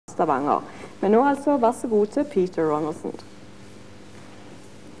Stavanger. Men nå altså, vær så god til Peter Donaldsen.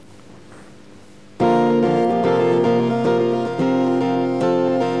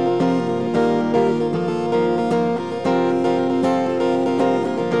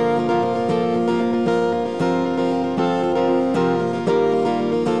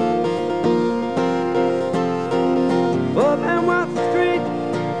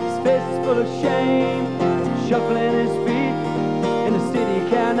 Shuffling his feet in a city he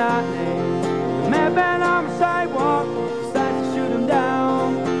cannot name. The madman on the sidewalk decides to shoot him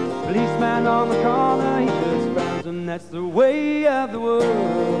down. Policeman on the corner, he just frowns, and that's the way of the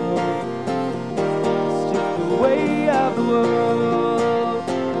world. It's just the way of the world.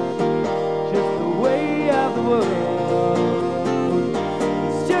 Just the way of the world.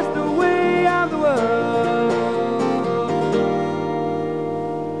 It's just the way of the world.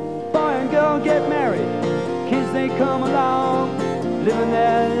 Boy and girl get married, kids they come along, living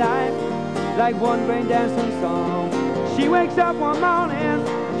their life like one great dancing song. She wakes up one morning,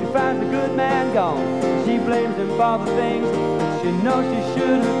 she finds a good man gone. She blames him for the things that she knows she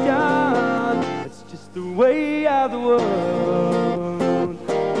should have done. It's just the way of the world.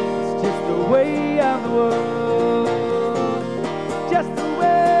 It's just the way of the world. Just the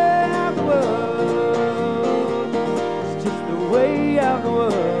way of the world. It's just the way of the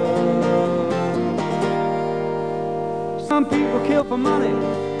world. Some people kill for money,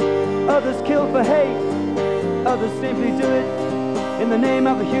 others kill for hate, others simply do it in the name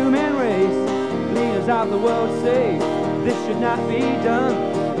of the human race. Leaders of the world say this should not be done,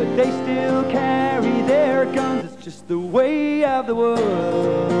 but they still carry their guns. It's just the way of the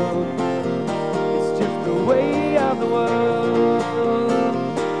world. It's just the way of the world.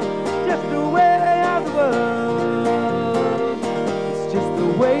 Just the way of the world. It's just the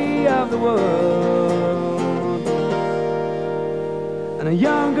way of the world. And a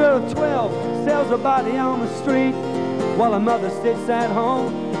young girl of 12 sells her body on the street, while her mother sits at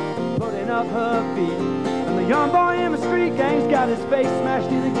home putting up her feet. And the young boy in the street gang's got his face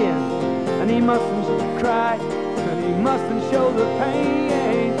smashed in again, and he mustn't cry, and he mustn't show the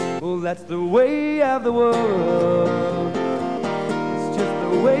pain. Well, that's the way of the world. It's just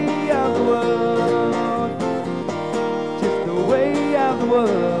the way of the world. Just the way of the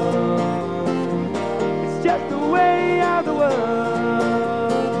world. It's just the way of the world.